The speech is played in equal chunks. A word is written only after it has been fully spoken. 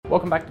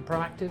Welcome back to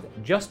Proactive.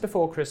 Just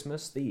before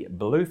Christmas, the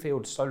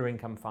Bluefield Solar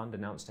Income Fund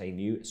announced a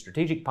new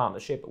strategic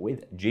partnership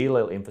with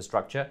GLIL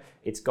Infrastructure.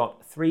 It's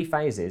got 3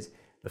 phases,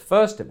 the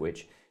first of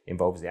which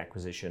involves the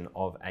acquisition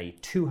of a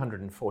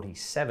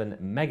 247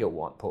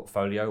 megawatt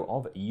portfolio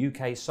of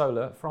UK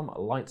solar from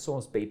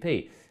Lightsource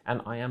BP.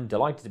 And I am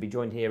delighted to be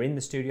joined here in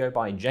the studio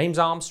by James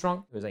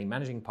Armstrong, who is a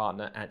managing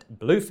partner at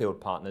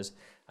Bluefield Partners,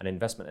 an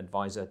investment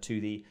advisor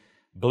to the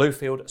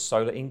Bluefield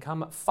Solar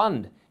Income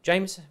Fund.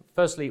 James,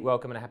 firstly,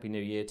 welcome and a Happy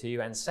New Year to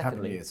you. And secondly,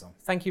 Happy New Year, Tom.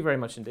 Thank you very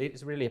much indeed.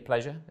 It's really a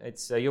pleasure.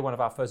 You're one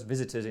of our first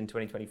visitors in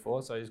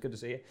 2024, so it's good to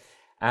see you.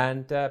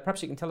 And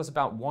perhaps you can tell us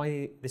about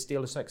why this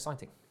deal is so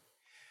exciting.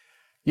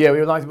 Yeah, we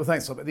were delighted. Well,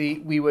 thanks, Tom.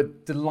 We were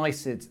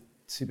delighted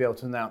to be able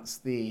to announce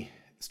the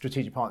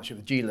strategic partnership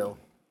with GLIL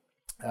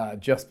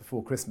just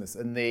before Christmas.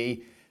 And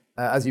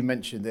as you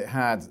mentioned,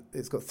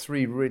 it's got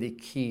 3 really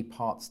key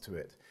parts to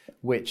it,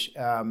 which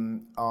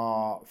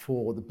are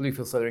for the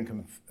Bluefield Solar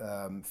Income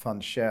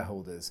Fund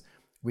shareholders,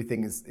 we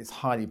think is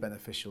highly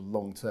beneficial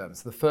long term.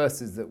 So the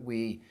first is that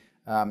we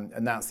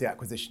announced the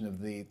acquisition of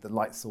the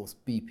Lightsource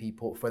BP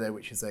portfolio,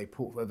 which is a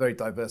very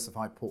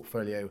diversified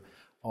portfolio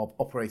of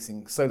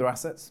operating solar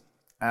assets.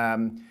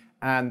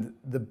 And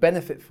the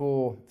benefit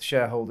for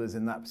shareholders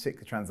in that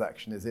particular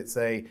transaction is it's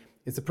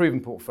a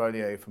proven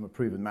portfolio from a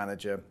proven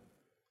manager,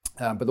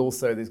 but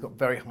also there's got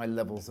very high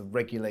levels of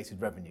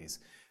regulated revenues.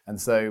 And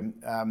so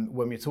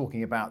when we're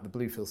talking about the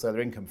Bluefield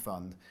Solar Income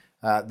Fund,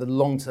 the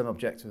long-term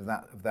objective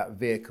of that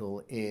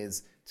vehicle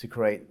is to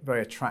create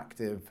very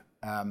attractive,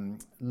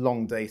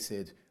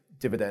 long-dated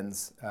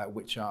dividends,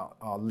 which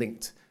are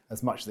linked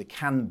as much as they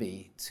can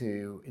be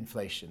to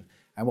inflation.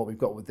 And what we've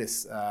got with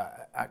this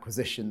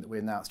acquisition that we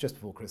announced just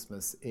before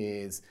Christmas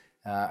is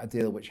a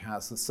deal which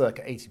has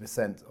circa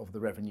 80% of the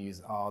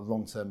revenues are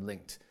long-term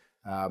linked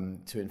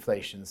to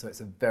inflation. So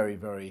it's a very,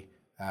 very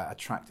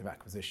attractive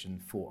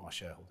acquisition for our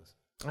shareholders.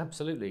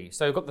 Absolutely.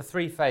 So we've got the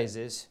 3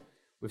 phases.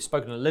 We've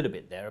spoken a little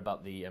bit there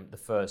about the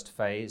first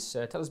phase.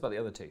 Tell us about the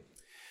other 2.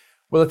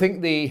 Well, I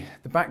think the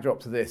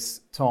backdrop to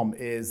this, Tom,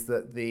 is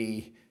that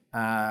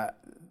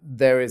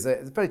there is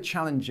a very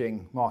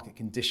challenging market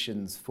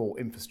conditions for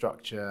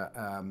infrastructure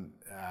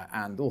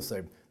and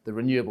also the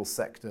renewable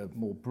sector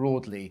more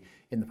broadly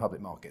in the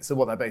public market. So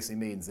what that basically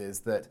means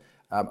is that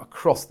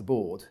across the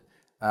board,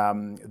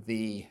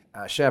 the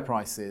share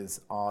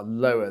prices are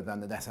lower than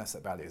the net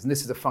asset values. And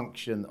this is a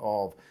function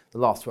of the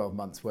last 12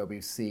 months where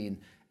we've seen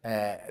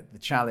the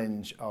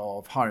challenge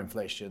of higher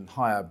inflation,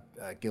 higher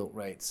gilt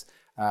rates,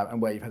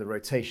 and where you've had a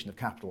rotation of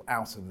capital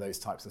out of those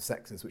types of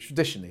sectors, which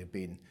traditionally have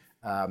been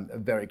a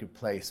very good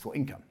place for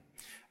income.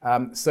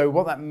 So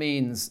what that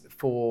means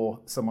for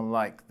someone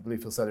like the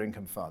Bluefield Solar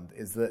Income Fund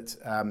is that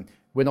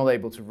we're not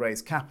able to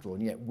raise capital,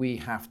 and yet we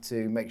have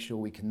to make sure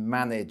we can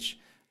manage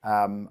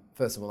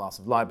first of all, our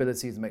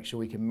liabilities, and make sure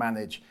we can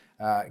manage,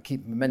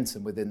 keep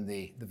momentum within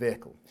the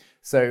vehicle.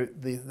 So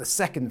the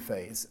second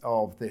phase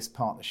of this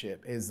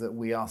partnership is that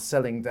we are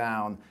selling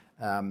down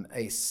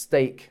a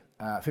stake,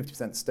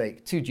 50%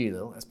 stake to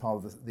GLIL as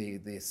part of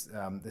this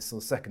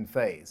sort of second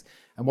phase.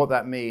 And what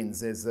that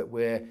means is that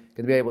we're going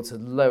to be able to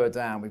lower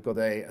down. We've got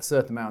a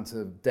certain amount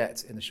of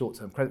debt in the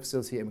short-term credit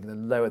facility, and we're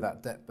going to lower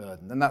that debt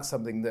burden. And that's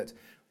something that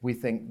we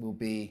think will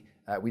be.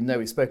 We know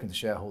we've spoken to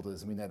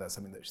shareholders, and we know that's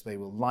something that they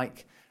will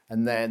like.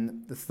 And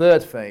then the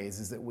third phase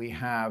is that we've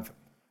got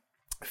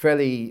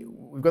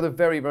a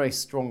very, very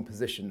strong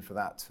position for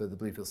the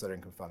Bluefield Solar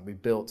Income Fund.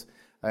 We've built,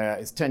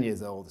 it's 10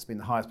 years old. It's been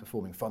the highest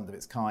performing fund of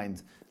its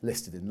kind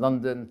listed in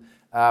London.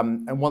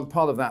 And one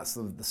part of that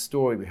sort of the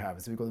story we have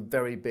is we've got a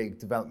very big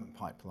development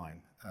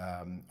pipeline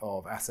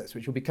of assets,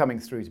 which will be coming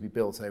through to be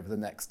built over the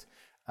next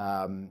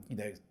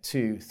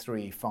 2,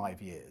 3,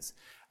 5 years.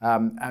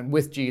 And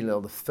with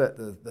GLIL,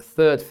 the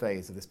third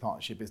phase of this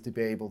partnership is to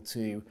be able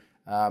to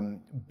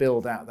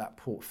build out that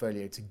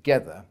portfolio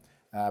together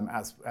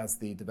as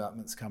the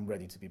developments come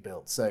ready to be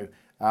built. So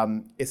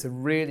it's a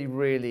really,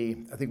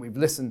 really, I think we've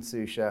listened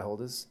to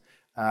shareholders.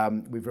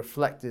 We've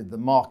reflected the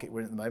market we're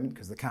in at the moment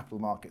because the capital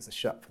markets are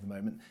shut for the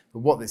moment. But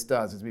what this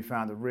does is we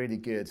found a really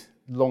good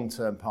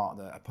long-term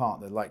partner, a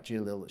partner like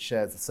GLIL that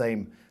shares the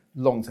same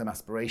long-term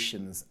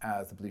aspirations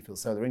as the Bluefield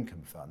Solar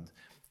Income Fund.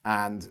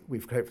 And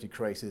we've hopefully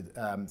created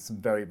some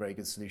very, very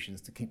good solutions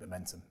to keep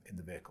momentum in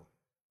the vehicle.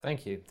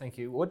 Thank you. Thank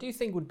you. What do you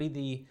think would be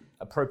the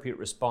appropriate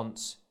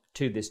response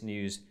to this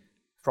news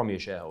from your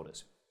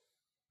shareholders?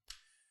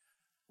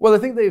 Well, I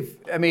think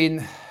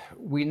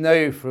we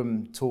know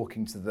from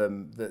talking to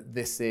them that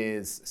this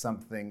is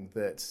something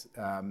that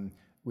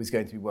was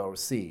going to be well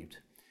received.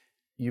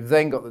 You've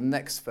then got the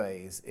next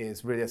phase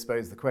is really, I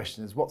suppose, the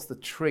question is what's the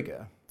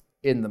trigger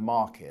in the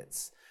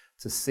markets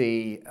to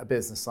see a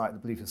business like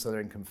the Bluefield Solar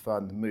Income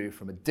Fund move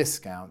from a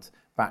discount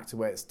back to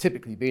where it's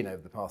typically been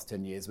over the past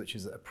 10 years, which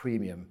is at a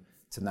premium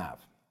to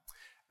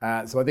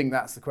NAV. So I think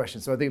that's the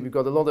question. So I think we've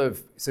got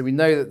so we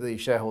know that the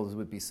shareholders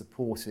would be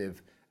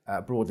supportive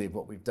broadly of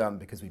what we've done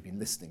because we've been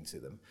listening to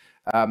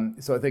them.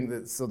 So I think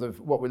that sort of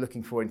what we're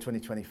looking for in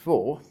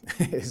 2024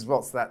 is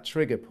what's that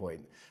trigger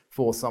point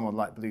for someone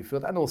like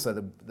Bluefield and also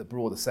the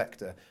broader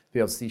sector to be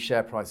able to see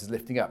share prices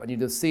lifting up. And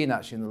you'd have seen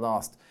actually in the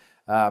last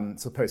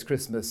so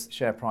post-Christmas,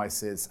 share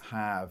prices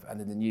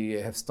and in the new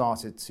year have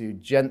started to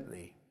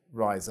gently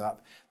rise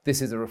up.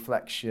 This is a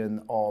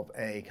reflection of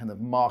a kind of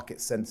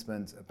market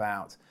sentiment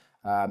about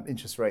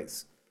interest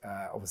rates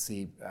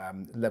obviously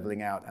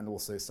levelling out and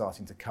also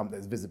starting to come,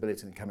 there's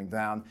visibility in coming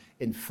down,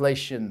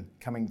 inflation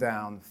coming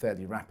down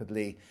fairly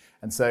rapidly.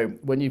 And so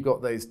when you've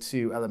got those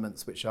two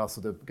elements which are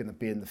sort of going to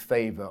be in the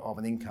favour of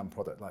an income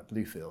product like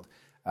Bluefield,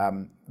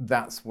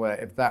 that's where,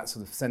 if that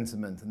sort of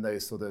sentiment and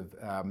those sort of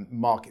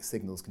market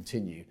signals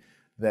continue,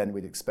 then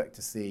we'd expect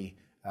to see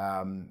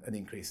an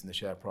increase in the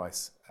share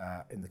price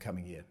in the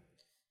coming year.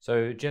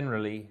 So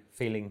generally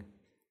feeling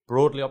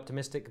broadly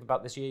optimistic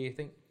about this year, you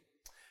think?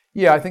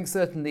 Yeah, I think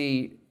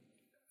certainly,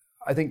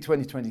 I think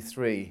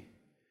 2023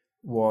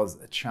 was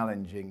a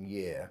challenging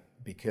year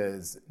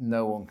because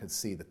no one could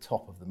see the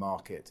top of the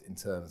market in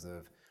terms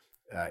of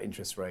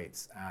interest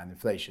rates and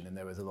inflation, and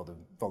there was a lot of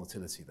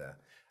volatility there.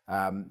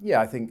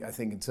 I think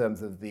in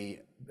terms of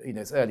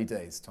it's early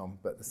days, Tom,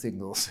 but the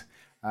signals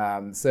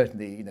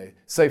certainly,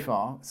 so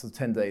far, so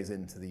 10 days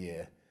into the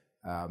year,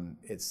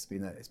 it's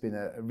been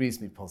a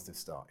reasonably positive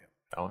start. Yeah.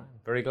 All right.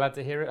 Very glad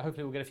to hear it.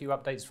 Hopefully we'll get a few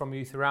updates from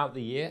you throughout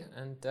the year.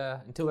 And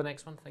until the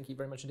next one, thank you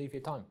very much indeed for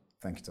your time.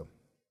 Thank you,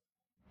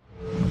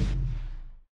 Tom.